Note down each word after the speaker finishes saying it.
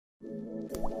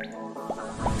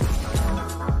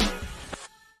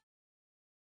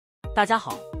大家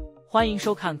好，欢迎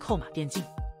收看扣马电竞。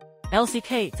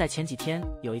LCK 在前几天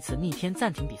有一次逆天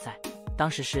暂停比赛，当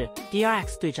时是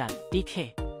Lck 对战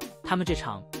Lk， 他们这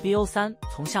场 BO3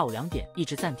 从下午2点一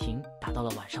直暂停，打到了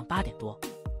晚上8点多。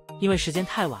因为时间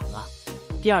太晚了，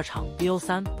第二场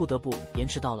BO3 不得不延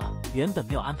迟到了原本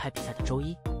没有安排比赛的周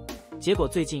一。结果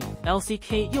最近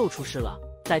LCK 又出事了，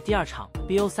在第二场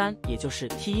BO3， 也就是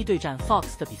T1 对战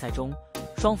Fox 的比赛中，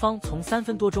双方从3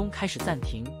分多钟开始暂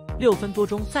停，6分多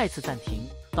钟再次暂停，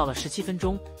到了17分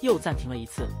钟又暂停了一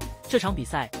次。这场比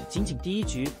赛仅仅第一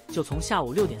局就从下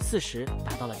午6点40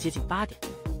打到了接近8点。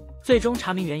最终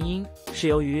查明原因是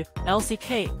由于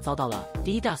LCK 遭到了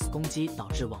DDoS 攻击导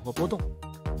致网络波动。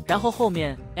然后后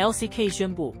面 LCK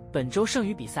宣布本周剩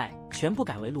余比赛全部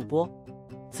改为录播。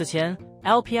此前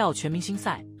LPL 全明星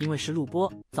赛因为是录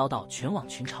播遭到全网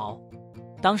群嘲，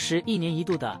当时1年1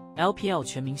度的 LPL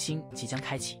全明星即将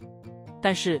开启。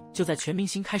但是就在全明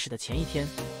星开始的前一天，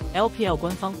 LPL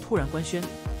官方突然官宣，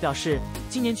表示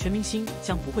今年全明星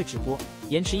将不会直播，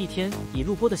延迟1天，以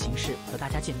录播的形式和大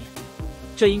家见面。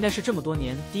这应该是这么多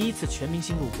年第一次全明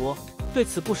星录播，对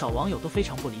此不少网友都非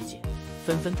常不理解，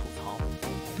纷纷吐槽，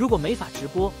如果没法直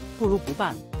播，不如不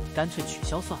办，干脆取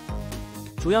消算了。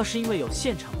主要是因为有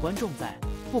现场观众在，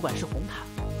不管是红毯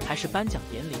还是颁奖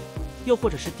典礼，又或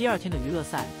者是第二天的娱乐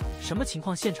赛，什么情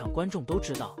况现场观众都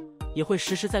知道，也会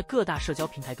实时在各大社交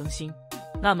平台更新。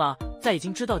那么在已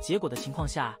经知道结果的情况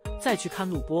下再去看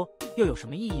录播又有什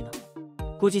么意义呢？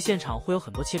估计现场会有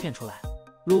很多切片出来，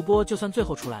录播就算最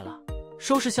后出来了，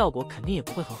收视效果肯定也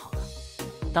不会很好的。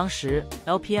当时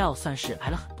LPL 算是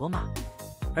挨了很多骂，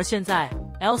而现在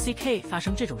LCK 发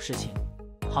生这种事情，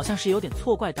好像是有点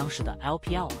错怪当时的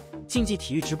LPL 了。竞技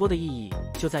体育直播的意义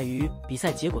就在于比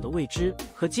赛结果的未知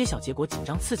和揭晓结果紧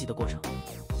张刺激的过程。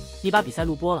你把比赛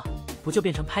录播了，不就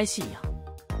变成拍戏一样，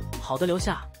好的留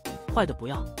下，坏的不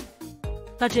要？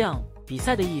那这样比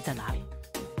赛的意义在哪里？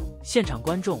现场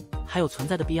观众还有存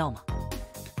在的必要吗？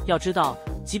要知道，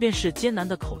即便是艰难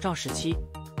的口罩时期，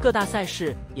各大赛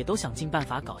事也都想尽办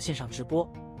法搞线上直播，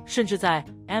甚至在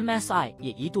MSI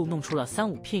也一度弄出了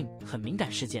35 ping 很敏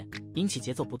感事件，引起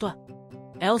节奏不断。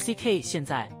LCK 现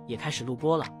在也开始录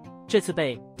播了，这次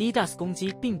被 DDoS 攻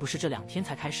击并不是这2天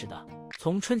才开始的，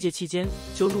从春节期间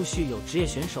就陆续有职业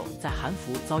选手在韩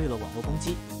服遭遇了网络攻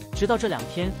击，直到这2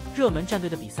天热门战队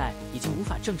的比赛已经无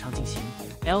法正常进行，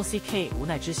 LCK 无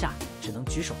奈之下只能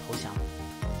举手投降。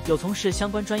有从事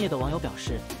相关专业的网友表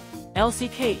示，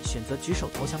 LCK 选择举手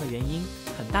投降的原因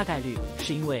很大概率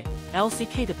是因为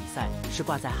LCK 的比赛是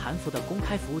挂在韩服的公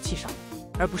开服务器上，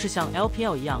而不是像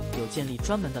LPL 一样有建立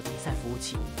专门的比赛服务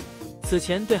器。此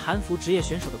前对韩服职业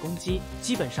选手的攻击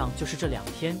基本上就是这2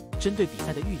天针对比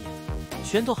赛的预演，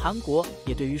拳头韩国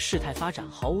也对于事态发展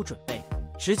毫无准备，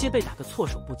直接被打个措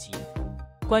手不及。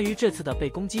关于这次的被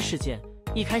攻击事件，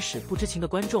一开始不知情的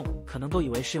观众可能都以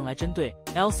为是用来针对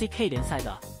LCK 联赛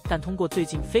的，但通过最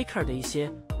近 Faker 的一些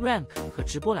rank 和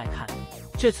直播来看，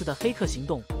这次的黑客行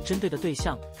动针对的对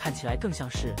象看起来更像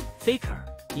是 Faker，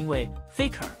 因为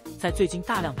Faker 在最近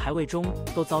大量排位中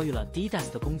都遭遇了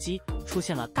DDoS 的攻击，出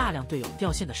现了大量队友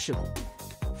掉线的事故。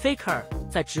Faker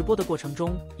在直播的过程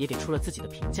中也给出了自己的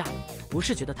评价，不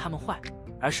是觉得他们坏，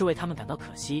而是为他们感到可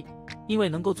惜，因为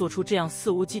能够做出这样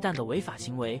肆无忌惮的违法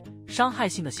行为、伤害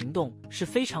性的行动是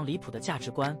非常离谱的价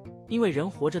值观。因为人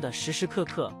活着的时时刻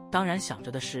刻当然想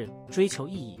着的是追求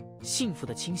意义、幸福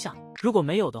的倾向，如果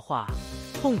没有的话，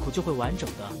痛苦就会完整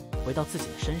的回到自己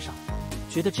的身上，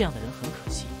觉得这样的人很可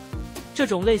惜。这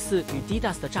种类似于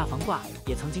DDoS 的炸房挂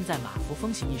也曾经在马服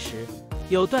风行一时，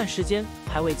有段时间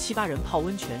排位7、8人泡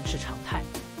温泉是常态，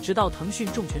直到腾讯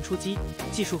重拳出击，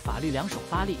技术法律两手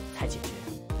发力才解决。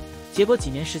结果几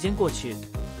年时间过去，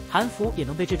韩服也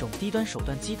能被这种低端手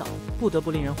段击倒，不得不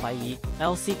令人怀疑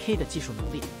LCK 的技术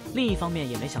能力。另一方面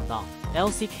也没想到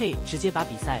LCK 直接把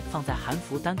比赛放在韩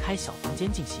服单开小房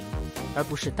间进行，而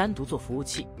不是单独做服务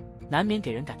器，难免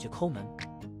给人感觉抠门。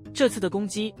这次的攻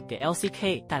击给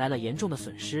LCK 带来了严重的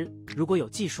损失，如果有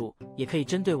技术，也可以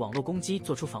针对网络攻击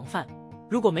做出防范，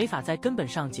如果没法在根本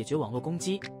上解决网络攻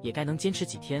击，也该能坚持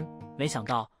几天。没想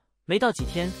到没到几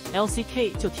天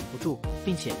LCK 就挺不住，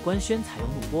并且官宣采用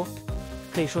录播，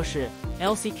可以说是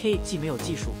LCK 既没有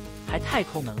技术，还太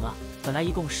抠门了。本来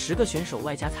一共10个选手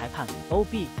外加裁判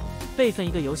OB 备份一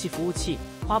个游戏服务器，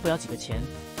花不了几个钱，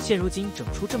现如今整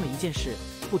出这么一件事，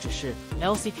不只是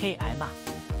LCK 挨骂，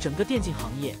整个电竞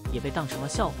行业也被当成了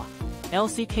笑话。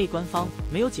LCK 官方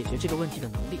没有解决这个问题的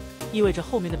能力，意味着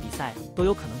后面的比赛都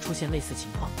有可能出现类似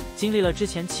情况。经历了之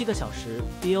前7个小时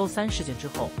BO3 事件之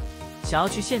后，想要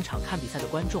去现场看比赛的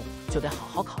观众就得好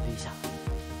好考虑一下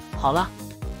了。好了，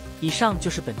以上就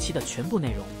是本期的全部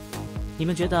内容，你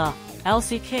们觉得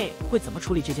LCK 会怎么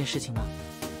处理这件事情呢？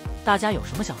大家有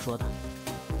什么想说的？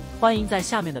欢迎在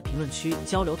下面的评论区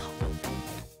交流讨论，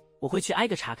我会去挨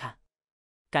个查看。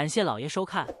感谢老爷收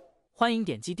看，欢迎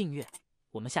点击订阅，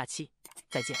我们下期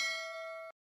再见。